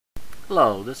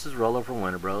Hello, this is Rollo from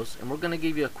Winter Bros, and we're going to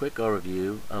give you a quick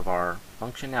overview of our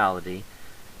functionality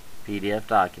PDF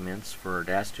documents for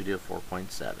DAZ Studio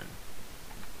 4.7.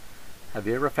 Have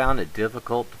you ever found it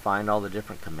difficult to find all the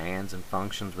different commands and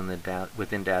functions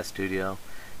within DAZ Studio?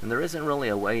 And there isn't really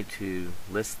a way to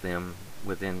list them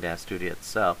within DAZ Studio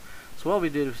itself. So what we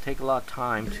do is take a lot of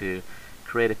time to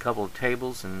create a couple of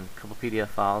tables and a couple of PDF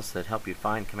files that help you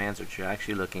find commands that you're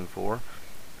actually looking for.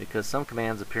 Because some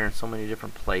commands appear in so many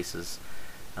different places,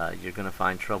 you're going to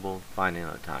find trouble finding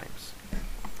them at times.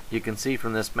 You can see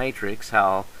from this matrix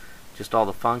how just all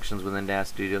the functions within DAZ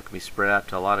Studio can be spread out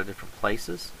to a lot of different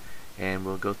places, and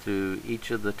we'll go through each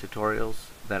of the tutorials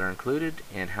that are included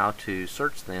and how to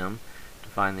search them to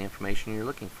find the information you're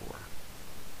looking for.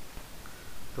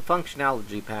 The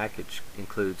functionality package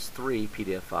includes 3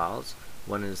 PDF files.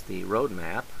 One is the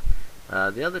roadmap.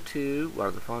 The other two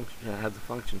are have the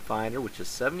function finder, which is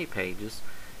 70 pages,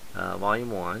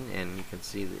 volume 1, and you can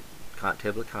see the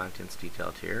table of contents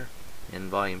detailed here. In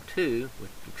volume 2,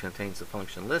 which contains the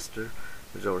function lister,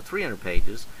 there's over 300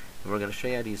 pages, and we're going to show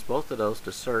you how to use both of those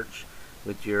to search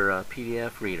with your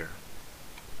PDF reader.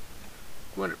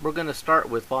 We're going to start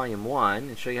with volume 1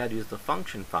 and show you how to use the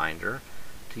function finder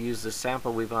to use the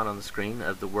sample we've got on the screen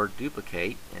of the word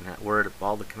duplicate, and that word of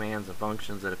all the commands and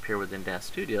functions that appear within DAZ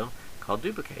Studio called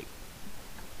duplicate.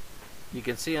 You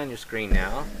can see on your screen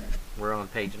now we're on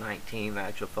page 19, the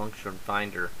actual function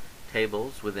finder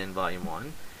tables within volume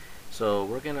 1. So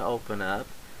we're going to open up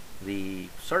the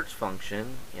search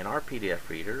function in our PDF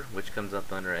reader, which comes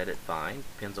up under edit find,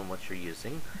 depends on what you're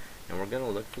using, and we're going to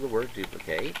look for the word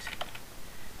duplicate,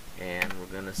 and we're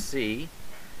going to see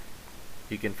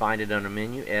you can find it under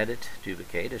menu edit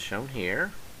duplicate as shown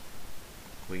here.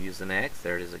 We use the next,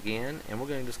 there it is again, and we're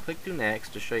going to just click through next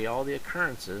to show you all the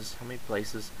occurrences, how many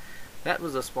places. That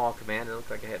was a small command, it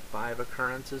looked like it had 5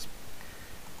 occurrences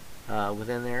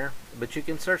within there, but you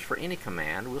can search for any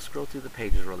command. We'll scroll through the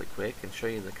pages really quick and show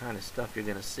you the kind of stuff you're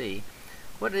going to see.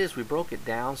 What it is, we broke it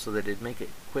down so that it'd make it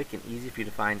quick and easy for you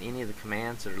to find any of the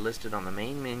commands that are listed on the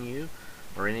main menu,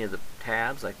 or any of the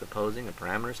tabs like the posing, the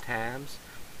parameters tabs,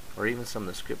 or even some of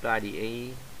the script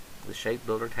IDE, the shape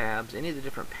builder tabs, any of the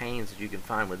different panes that you can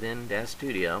find within DAZ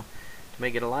Studio to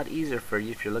make it a lot easier for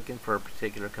you if you're looking for a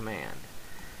particular command.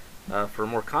 For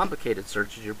more complicated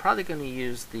searches, you're probably going to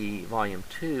use the volume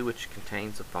 2, which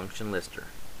contains a function lister.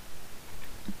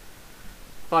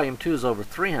 Volume 2 is over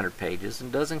 300 pages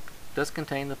and does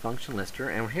contain the function lister,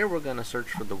 and here we're going to search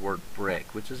for the word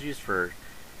brick, which is used for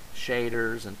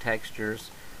shaders and textures.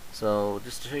 So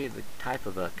just to show you the type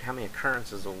of how many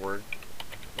occurrences a word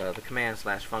the command /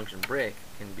 function brick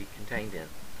can be contained in.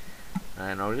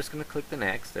 And we're just going to click the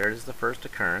next. There is the first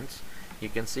occurrence. You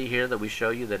can see here that we show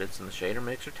you that it's in the shader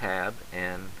mixer tab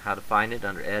and how to find it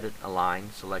under edit align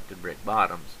selected brick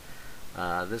bottoms.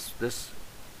 This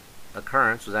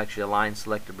occurrence was actually align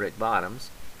selected brick bottoms,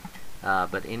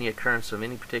 but any occurrence of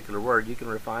any particular word, you can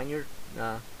refine your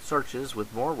searches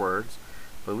with more words,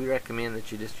 but we recommend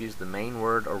that you just use the main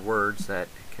word or words that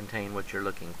contain what you're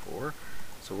looking for.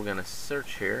 So we're going to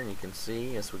search here, and you can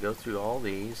see as we go through all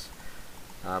these,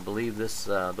 I believe this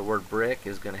the word brick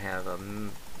is going to have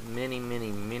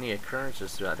many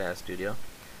occurrences throughout DAZ Studio.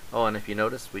 Oh, and if you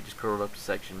notice, we just scrolled up to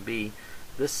section B.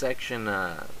 This section,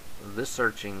 this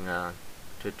searching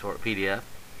PDF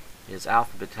is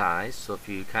alphabetized, so if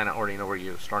you kind of already know where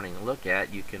you're starting to look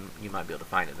at, you might be able to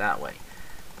find it that way.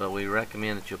 But we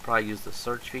recommend that you'll probably use the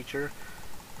search feature.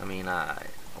 I mean,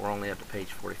 we're only up to page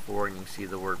 44, and you can see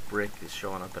the word brick is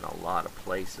showing up in a lot of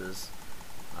places.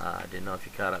 I didn't know if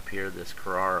you caught up here this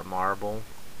Carrara marble,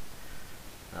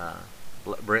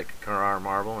 brick Carrara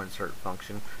marble insert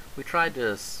function. We tried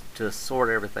to sort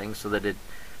everything so that it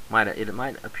might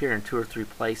appear in 2 or 3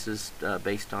 places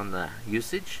based on the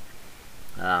usage.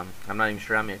 I'm not even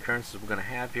sure how many occurrences we're going to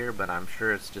have here, but I'm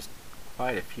sure it's just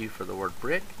quite a few for the word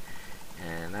brick,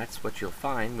 and that's what you'll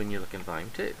find when you look in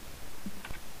volume 2.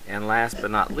 And last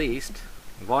but not least,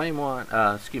 volume 1,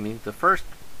 the first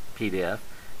PDF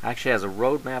actually has a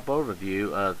roadmap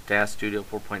overview of DAZ Studio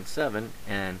 4.7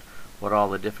 and what all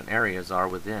the different areas are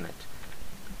within it.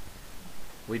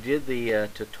 We did the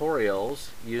tutorials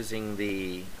using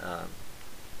the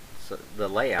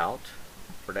layout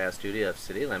for DAZ Studio of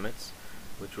city limits,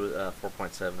 which was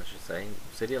 4.7, I should say,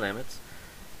 city limits,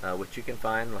 which you can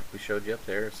find like we showed you up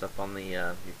there. It's up on the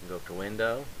you can go to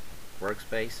Window,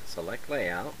 Workspace, select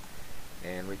Layout,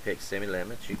 and we pick city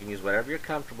limits. You can use whatever you're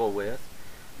comfortable with,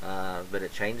 but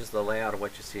it changes the layout of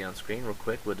what you see on screen. Real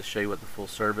quick, we'll just show you what the full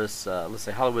service, let's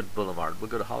say Hollywood Boulevard. We'll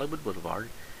go to Hollywood Boulevard.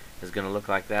 It's going to look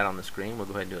like that on the screen. We'll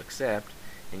go ahead and do accept,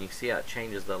 and you can see how it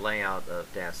changes the layout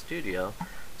of DAZ Studio.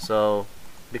 So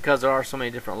because there are so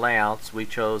many different layouts, we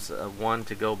chose one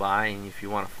to go by, and if you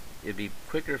want to, it'd be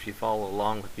quicker if you follow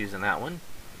along with using that one.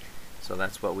 So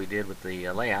that's what we did with the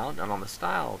layout. And on the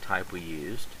style type we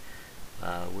used,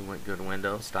 we went go to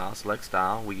Windows, Style, select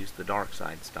Style. We used the dark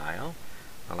side style.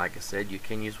 Like I said, you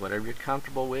can use whatever you're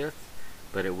comfortable with,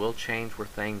 but it will change where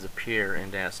things appear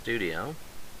in DAZ Studio.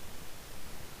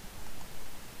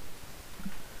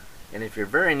 And if you're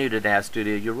very new to DAZ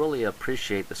Studio, you'll really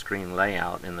appreciate the screen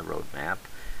layout in the roadmap.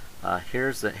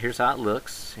 Here's how it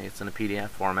looks. It's in a PDF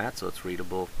format, so it's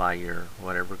readable by your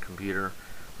whatever computer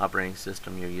operating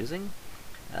system you're using.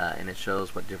 And it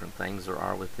shows what different things there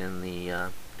are within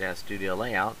the DAZ Studio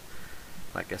layout.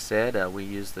 Like I said, we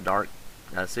use the dark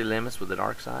city limits with the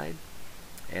dark side,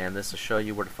 and this will show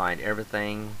you where to find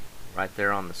everything right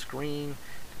there on the screen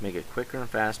to make it quicker and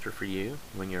faster for you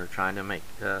when you're trying to make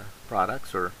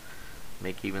products or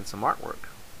make even some artwork.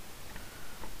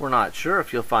 We're not sure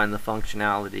if you'll find the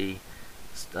functionality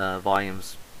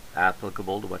volumes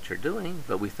applicable to what you're doing,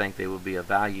 but we think they will be a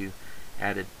value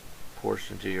added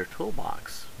portion to your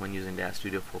toolbox when using DAZ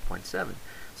Studio 4.7.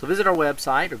 So visit our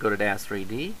website or go to DAZ 3D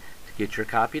to get your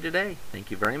copy today. Thank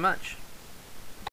you very much.